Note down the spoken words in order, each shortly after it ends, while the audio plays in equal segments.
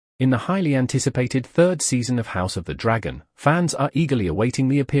In the highly anticipated third season of House of the Dragon, fans are eagerly awaiting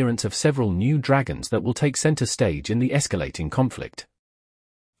the appearance of several new dragons that will take center stage in the escalating conflict.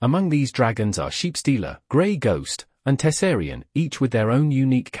 Among these dragons are Sheepstealer, Grey Ghost, and Tessarion, each with their own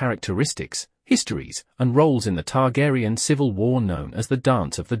unique characteristics, histories, and roles in the Targaryen civil war known as the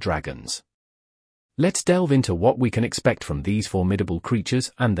Dance of the Dragons. Let's delve into what we can expect from these formidable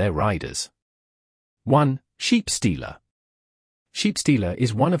creatures and their riders. 1. Sheepstealer. Sheepstealer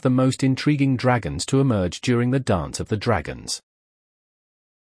is one of the most intriguing dragons to emerge during the Dance of the Dragons.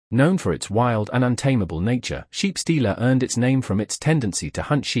 Known for its wild and untamable nature, Sheepstealer earned its name from its tendency to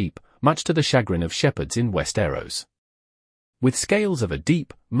hunt sheep, much to the chagrin of shepherds in Westeros. With scales of a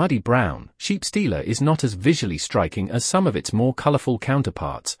deep, muddy brown, Sheepstealer is not as visually striking as some of its more colorful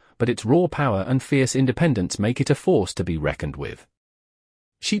counterparts, but its raw power and fierce independence make it a force to be reckoned with.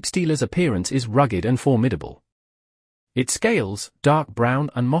 Sheepstealer's appearance is rugged and formidable. Its scales, dark brown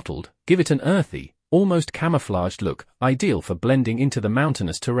and mottled, give it an earthy, almost camouflaged look, ideal for blending into the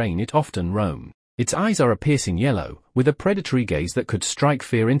mountainous terrain it often roams. Its eyes are a piercing yellow, with a predatory gaze that could strike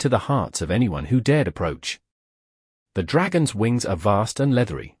fear into the hearts of anyone who dared approach. The dragon's wings are vast and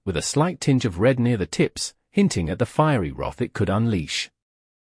leathery, with a slight tinge of red near the tips, hinting at the fiery wrath it could unleash.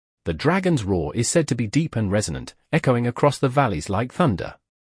 The dragon's roar is said to be deep and resonant, echoing across the valleys like thunder.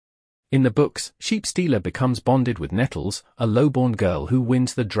 In the books, Sheepstealer becomes bonded with Nettles, a lowborn girl who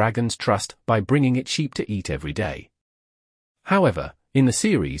wins the dragon's trust by bringing it sheep to eat every day. However, in the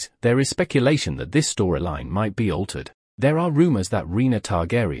series, there is speculation that this storyline might be altered. There are rumors that Rhaena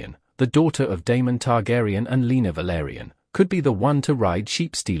Targaryen, the daughter of Daemon Targaryen and Lena Valerian, could be the one to ride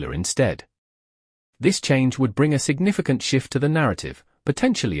Sheepstealer instead. This change would bring a significant shift to the narrative,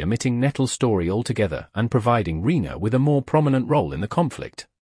 potentially omitting Nettle's story altogether and providing Rhaena with a more prominent role in the conflict.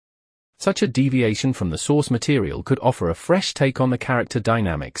 Such a deviation from the source material could offer a fresh take on the character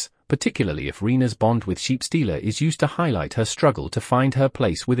dynamics, particularly if Rhaena's bond with Sheepstealer is used to highlight her struggle to find her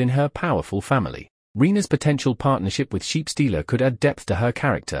place within her powerful family. Rhaena's potential partnership with Sheepstealer could add depth to her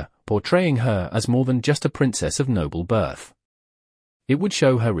character, portraying her as more than just a princess of noble birth. It would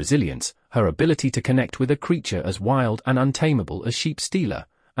show her resilience, her ability to connect with a creature as wild and untamable as Sheepstealer,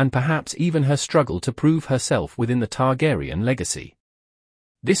 and perhaps even her struggle to prove herself within the Targaryen legacy.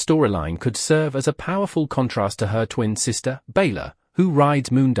 This storyline could serve as a powerful contrast to her twin sister, Baela, who rides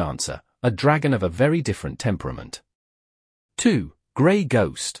Moondancer, a dragon of a very different temperament. 2. Grey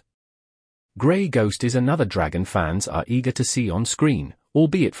Ghost. Grey Ghost is another dragon fans are eager to see on screen,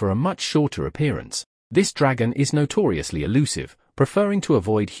 albeit for a much shorter appearance. This dragon is notoriously elusive, preferring to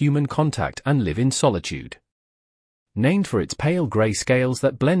avoid human contact and live in solitude. Named for its pale grey scales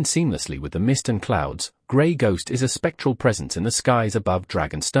that blend seamlessly with the mist and clouds, Grey Ghost is a spectral presence in the skies above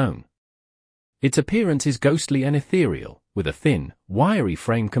Dragonstone. Its appearance is ghostly and ethereal, with a thin, wiry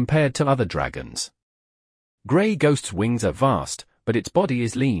frame compared to other dragons. Grey Ghost's wings are vast, but its body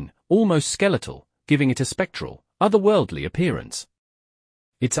is lean, almost skeletal, giving it a spectral, otherworldly appearance.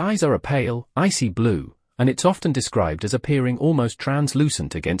 Its eyes are a pale, icy blue, and it's often described as appearing almost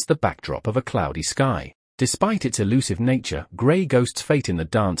translucent against the backdrop of a cloudy sky. Despite its elusive nature, Grey Ghost's fate in the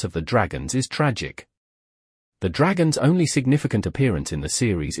Dance of the Dragons is tragic. The dragon's only significant appearance in the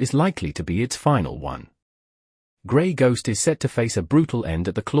series is likely to be its final one. Grey Ghost is set to face a brutal end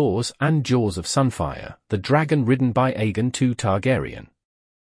at the claws and jaws of Sunfire, the dragon ridden by Aegon II Targaryen.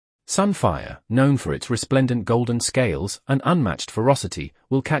 Sunfire, known for its resplendent golden scales and unmatched ferocity,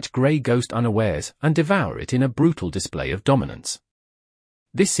 will catch Grey Ghost unawares and devour it in a brutal display of dominance.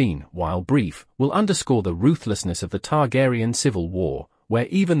 This scene, while brief, will underscore the ruthlessness of the Targaryen civil war, where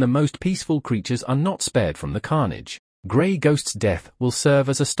even the most peaceful creatures are not spared from the carnage. Grey Ghost's death will serve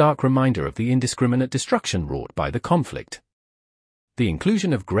as a stark reminder of the indiscriminate destruction wrought by the conflict. The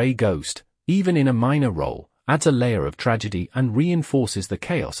inclusion of Grey Ghost, even in a minor role, adds a layer of tragedy and reinforces the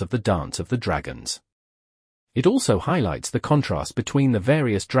chaos of the Dance of the Dragons. It also highlights the contrast between the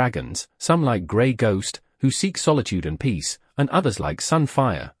various dragons, some like Grey Ghost, who seek solitude and peace, and others like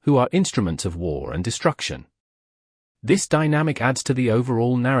Sunfire, who are instruments of war and destruction. This dynamic adds to the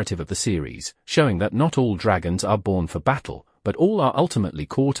overall narrative of the series, showing that not all dragons are born for battle, but all are ultimately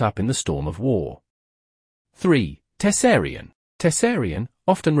caught up in the storm of war. 3. Tessarion. Tessarion,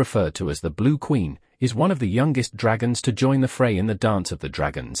 often referred to as the Blue Queen, is one of the youngest dragons to join the fray in the Dance of the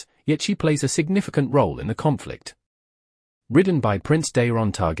Dragons, yet she plays a significant role in the conflict. Ridden by Prince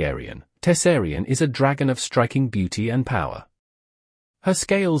Daeron Targaryen, Tessarion is a dragon of striking beauty and power. Her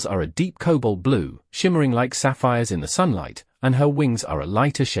scales are a deep cobalt blue, shimmering like sapphires in the sunlight, and her wings are a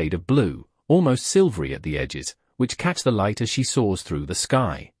lighter shade of blue, almost silvery at the edges, which catch the light as she soars through the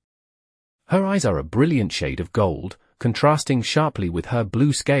sky. Her eyes are a brilliant shade of gold, contrasting sharply with her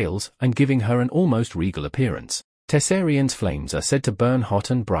blue scales and giving her an almost regal appearance. Tessarion's flames are said to burn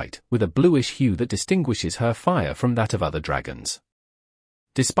hot and bright, with a bluish hue that distinguishes her fire from that of other dragons.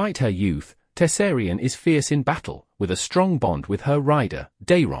 Despite her youth, Tessarion is fierce in battle, with a strong bond with her rider,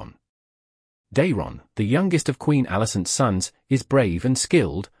 Daeron. Daeron, the youngest of Queen Alicent's sons, is brave and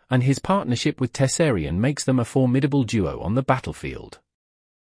skilled, and his partnership with Tessarion makes them a formidable duo on the battlefield.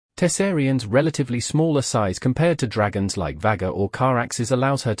 Tessarion's relatively smaller size compared to dragons like Vhagar or Caraxes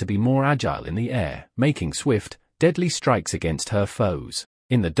allows her to be more agile in the air, making swift, deadly strikes against her foes.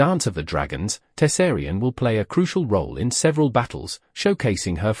 In the Dance of the Dragons, Tessarion will play a crucial role in several battles,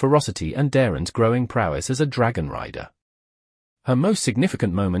 showcasing her ferocity and Daeron's growing prowess as a dragon rider. Her most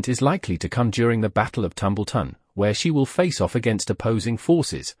significant moment is likely to come during the Battle of Tumbleton, where she will face off against opposing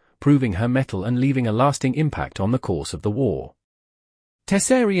forces, proving her mettle and leaving a lasting impact on the course of the war.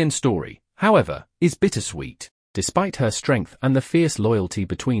 Tessarion's story, however, is bittersweet. Despite her strength and the fierce loyalty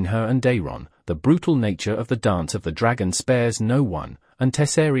between her and Daeron, the brutal nature of the Dance of the Dragon spares no one, and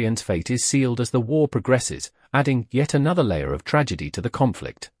Tessarion's fate is sealed as the war progresses, adding yet another layer of tragedy to the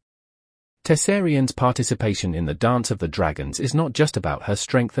conflict. Tessarion's participation in the Dance of the Dragons is not just about her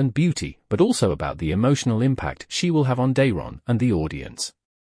strength and beauty, but also about the emotional impact she will have on Daeron and the audience.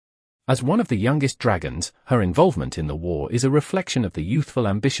 As one of the youngest dragons, her involvement in the war is a reflection of the youthful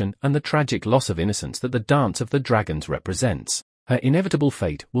ambition and the tragic loss of innocence that the Dance of the Dragons represents. Her inevitable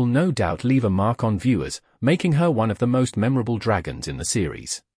fate will no doubt leave a mark on viewers, making her one of the most memorable dragons in the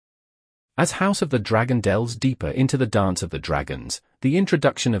series. As House of the Dragon delves deeper into the Dance of the Dragons, the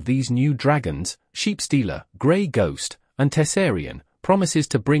introduction of these new dragons, Sheepstealer, Grey Ghost, and Tessarion, promises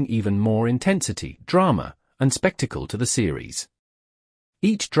to bring even more intensity, drama, and spectacle to the series.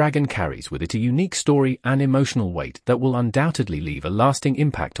 Each dragon carries with it a unique story and emotional weight that will undoubtedly leave a lasting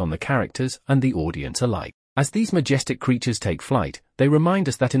impact on the characters and the audience alike. As these majestic creatures take flight, they remind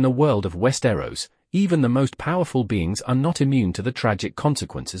us that in the world of Westeros, even the most powerful beings are not immune to the tragic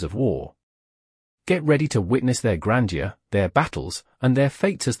consequences of war. Get ready to witness their grandeur, their battles, and their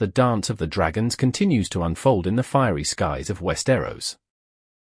fates as the Dance of the Dragons continues to unfold in the fiery skies of Westeros.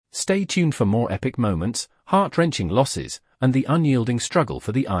 Stay tuned for more epic moments, heart-wrenching losses, and the unyielding struggle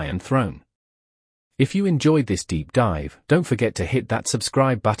for the Iron Throne. If you enjoyed this deep dive, don't forget to hit that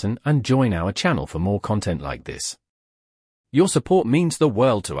subscribe button and join our channel for more content like this. Your support means the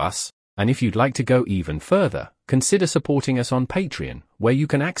world to us, and if you'd like to go even further, consider supporting us on Patreon, where you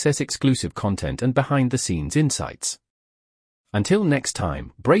can access exclusive content and behind-the-scenes insights. Until next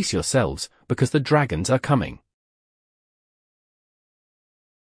time, brace yourselves, because the dragons are coming.